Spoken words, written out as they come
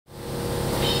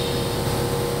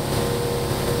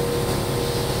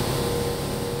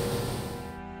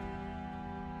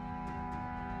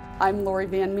I'm Lori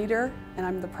Van Meter, and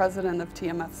I'm the president of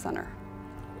TMF Center.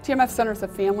 TMF Center is a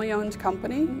family-owned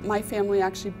company. My family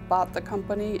actually bought the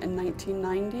company in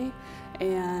 1990,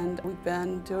 and we've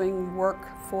been doing work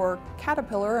for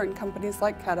Caterpillar and companies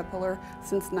like Caterpillar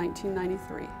since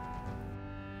 1993.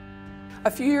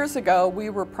 A few years ago, we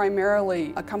were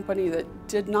primarily a company that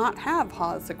did not have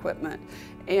Haas equipment,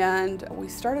 and we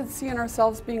started seeing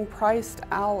ourselves being priced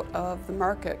out of the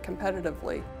market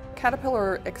competitively.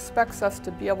 Caterpillar expects us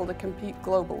to be able to compete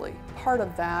globally. Part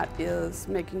of that is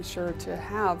making sure to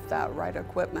have that right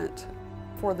equipment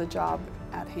for the job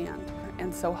at hand.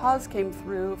 And so Haas came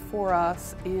through for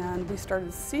us, and we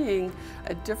started seeing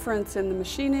a difference in the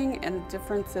machining and a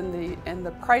difference in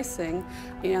the pricing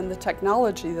and the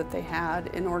technology that they had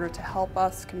in order to help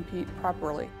us compete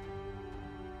properly.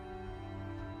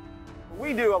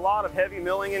 We do a lot of heavy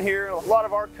milling in here. A lot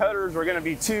of our cutters are going to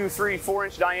be 2, 3,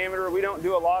 4-inch diameter. We don't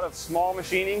do a lot of small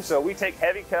machining, so we take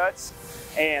heavy cuts,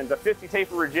 and the 50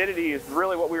 taper rigidity is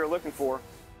really what we were looking for.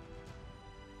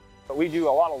 We do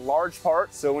a lot of large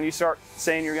parts, so when you start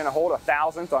saying you're going to hold a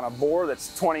 1,000th on a bore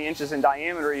that's 20 inches in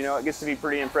diameter, you know, it gets to be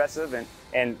pretty impressive,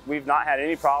 and we've not had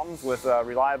any problems with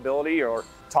reliability or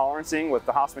tolerancing with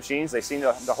the Haas machines. They seem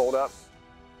to hold up.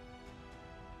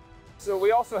 So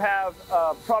we also have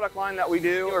a product line that we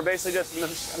do. We're basically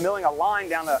just milling a line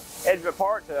down the edge of a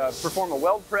part to perform a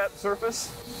weld prep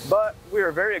surface, but we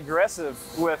are very aggressive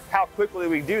with how quickly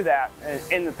we do that.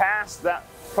 In the past, that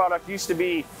product used to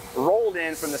be rolled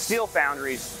in from the steel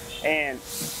foundries, and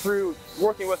through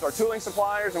working with our tooling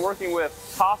suppliers and working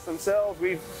with Haas themselves,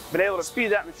 we've been able to speed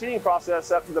that machining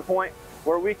process up to the point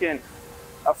where we can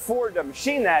afford to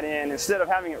machine that in instead of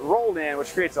having it rolled in,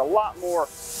 which creates a lot more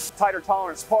tighter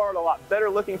tolerance part, a lot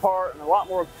better looking part, and a lot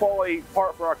more quality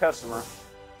part for our customer.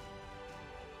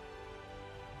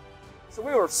 So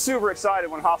we were super excited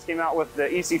when Haas came out with the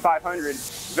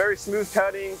EC500. Very smooth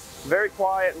cutting, very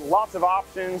quiet, lots of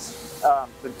options.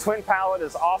 The twin pallet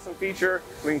is an awesome feature.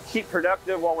 We can keep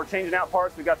productive while we're changing out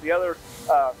parts. We've got the other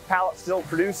pallet still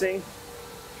producing.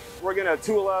 We're going to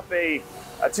tool up a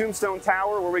tombstone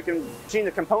tower where we can machine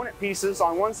the component pieces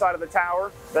on one side of the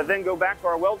tower that then go back to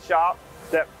our weld shop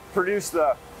that produce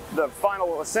the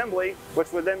final assembly,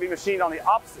 which would then be machined on the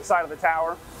opposite side of the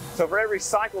tower. So for every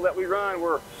cycle that we run,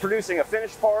 we're producing a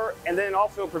finished part and then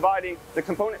also providing the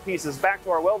component pieces back to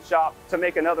our weld shop to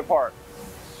make another part.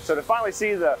 So to finally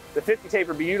see the 50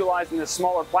 taper be utilized in this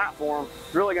smaller platform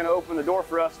is really going to open the door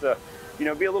for us to, you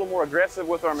know, be a little more aggressive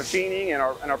with our machining and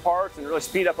our parts and really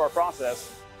speed up our process.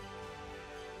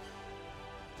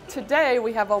 Today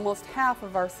we have almost half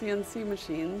of our CNC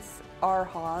machines are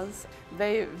Haas.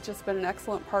 They've just been an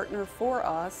excellent partner for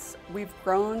us. We've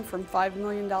grown from $5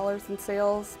 million in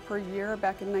sales per year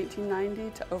back in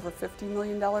 1990 to over $50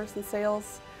 million in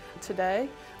sales today.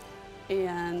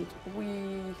 And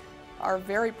we are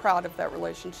very proud of that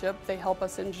relationship. They help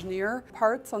us engineer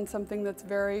parts on something that's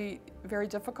very, very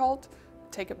difficult,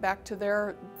 take it back to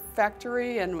their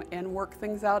factory and work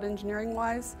things out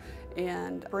engineering-wise,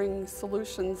 and bring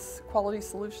solutions, quality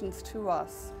solutions to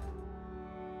us.